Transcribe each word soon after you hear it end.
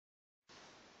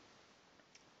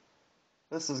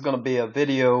This is going to be a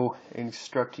video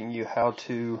instructing you how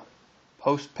to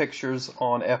post pictures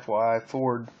on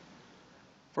FYIFORD.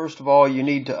 First of all, you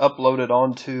need to upload it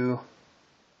onto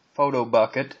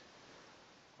PhotoBucket.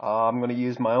 I'm going to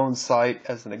use my own site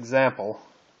as an example.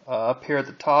 Up here at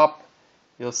the top,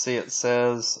 you'll see it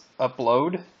says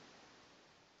Upload.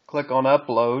 Click on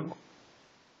Upload,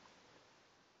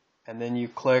 and then you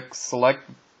click Select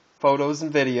Photos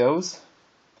and Videos,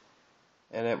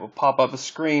 and it will pop up a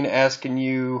screen asking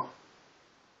you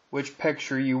which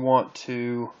picture you want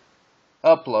to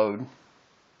upload.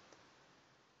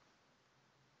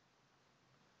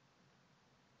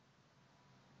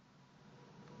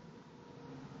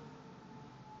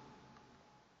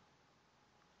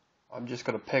 I'm just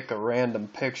going to pick a random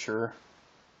picture.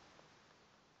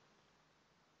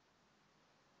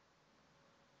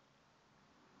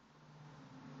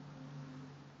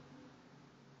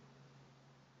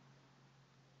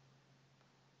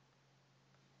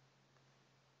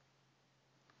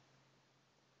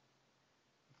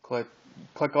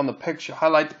 Click on the picture,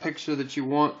 highlight the picture that you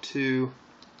want to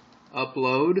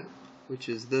upload, which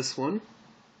is this one.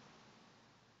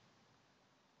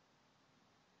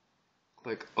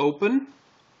 Click Open.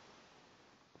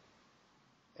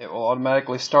 It will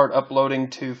automatically start uploading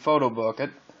to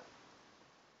PhotoBucket.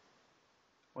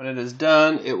 When it is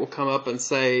done, it will come up and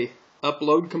say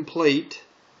Upload Complete.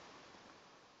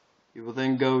 You will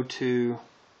then go to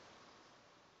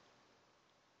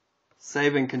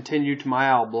Save and Continue to My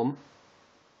Album.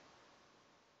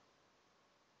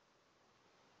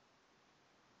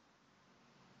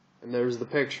 And there's the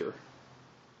picture.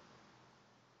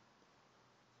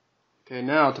 Okay,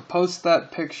 now to post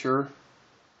that picture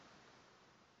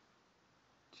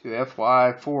to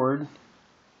FYIForD,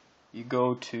 you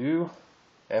go to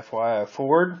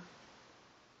FYIForD.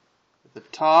 At the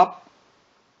top,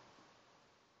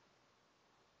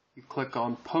 you click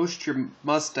on Post Your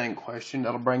Mustang Question.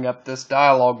 That'll bring up this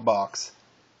dialog box.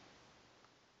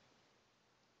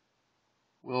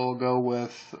 We'll go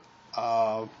with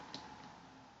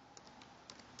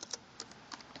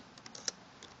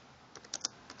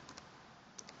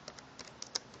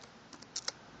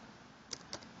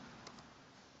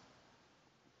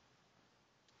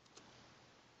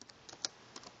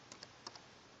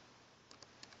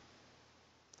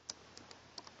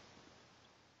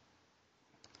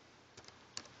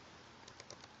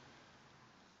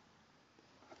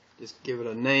just give it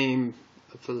a name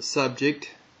for the subject.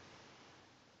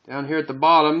 Down here at the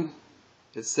bottom,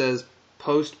 it says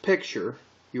Post Picture,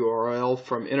 URL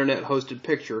from Internet Hosted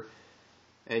Picture,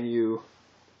 and you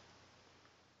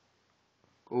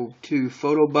go to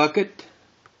PhotoBucket,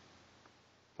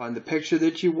 find the picture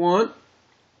that you want,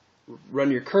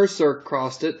 run your cursor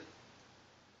across it,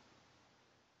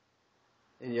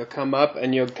 and you'll come up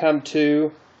and you'll come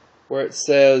to where it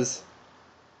says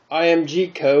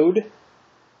IMG code.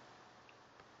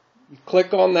 You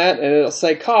click on that and it'll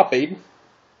say copied.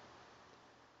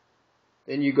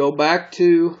 Then you go back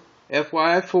to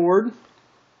FYIForD,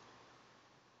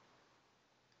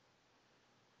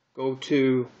 go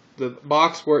to the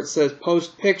box where it says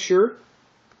Post Picture,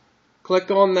 click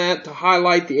on that to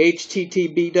highlight the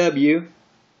HTTPW,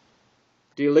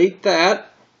 delete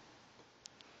that,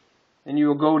 and you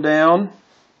will go down,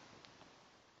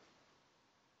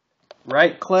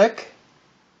 right click.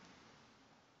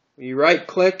 When you right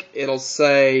click, it'll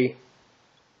say,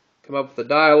 come up with a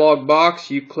dialog box.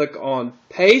 You click on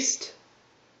Paste.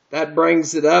 That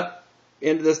brings it up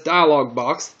into this dialog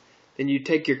box. Then you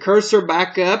take your cursor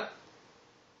back up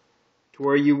to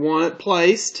where you want it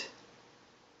placed,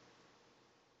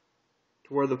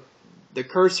 to where the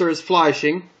cursor is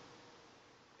flashing.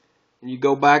 And you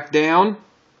go back down,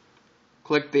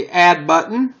 click the Add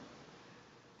button.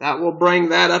 That will bring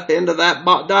that up into that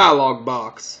dialog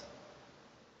box.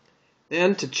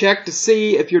 Then to check to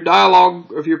see if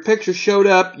your picture showed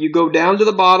up, you go down to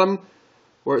the bottom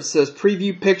where it says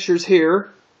Preview Pictures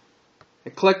here,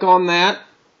 and click on that,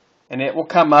 and it will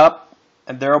come up,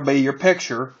 and there will be your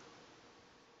picture,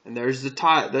 and there's the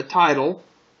title.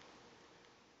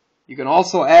 You can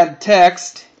also add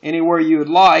text anywhere you would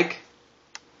like.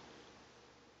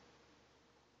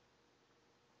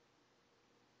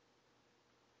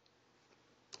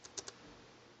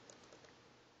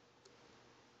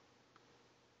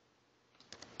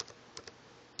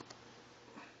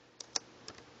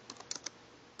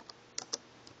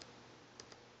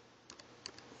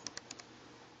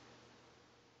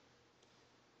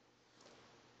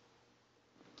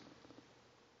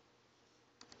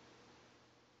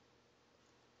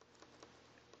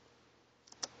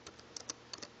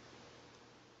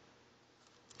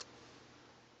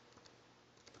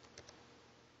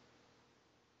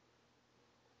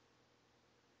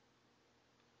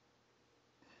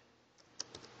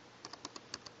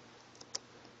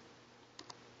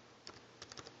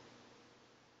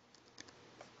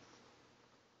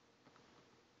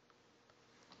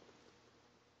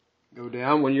 Go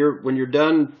down when you're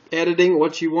done editing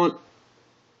what you want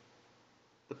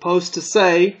the post to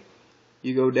say.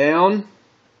 You go down,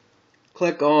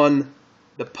 click on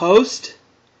the post.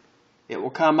 It will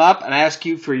come up and ask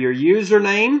you for your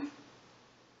username.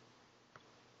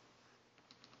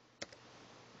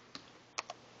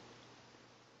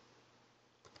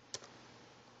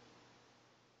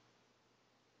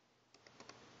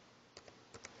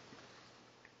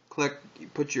 Click, you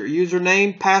put your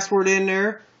username, password in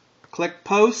there, click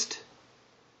post,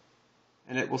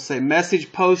 and it will say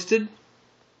message posted.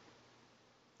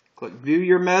 Click view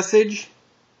your message.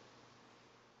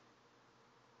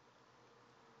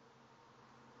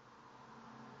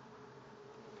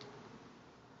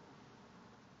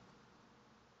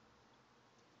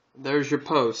 There's your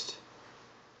post.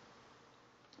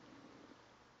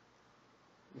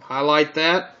 Highlight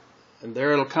that, and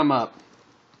there it'll come up.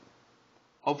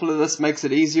 Hopefully this makes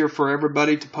it easier for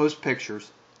everybody to post pictures.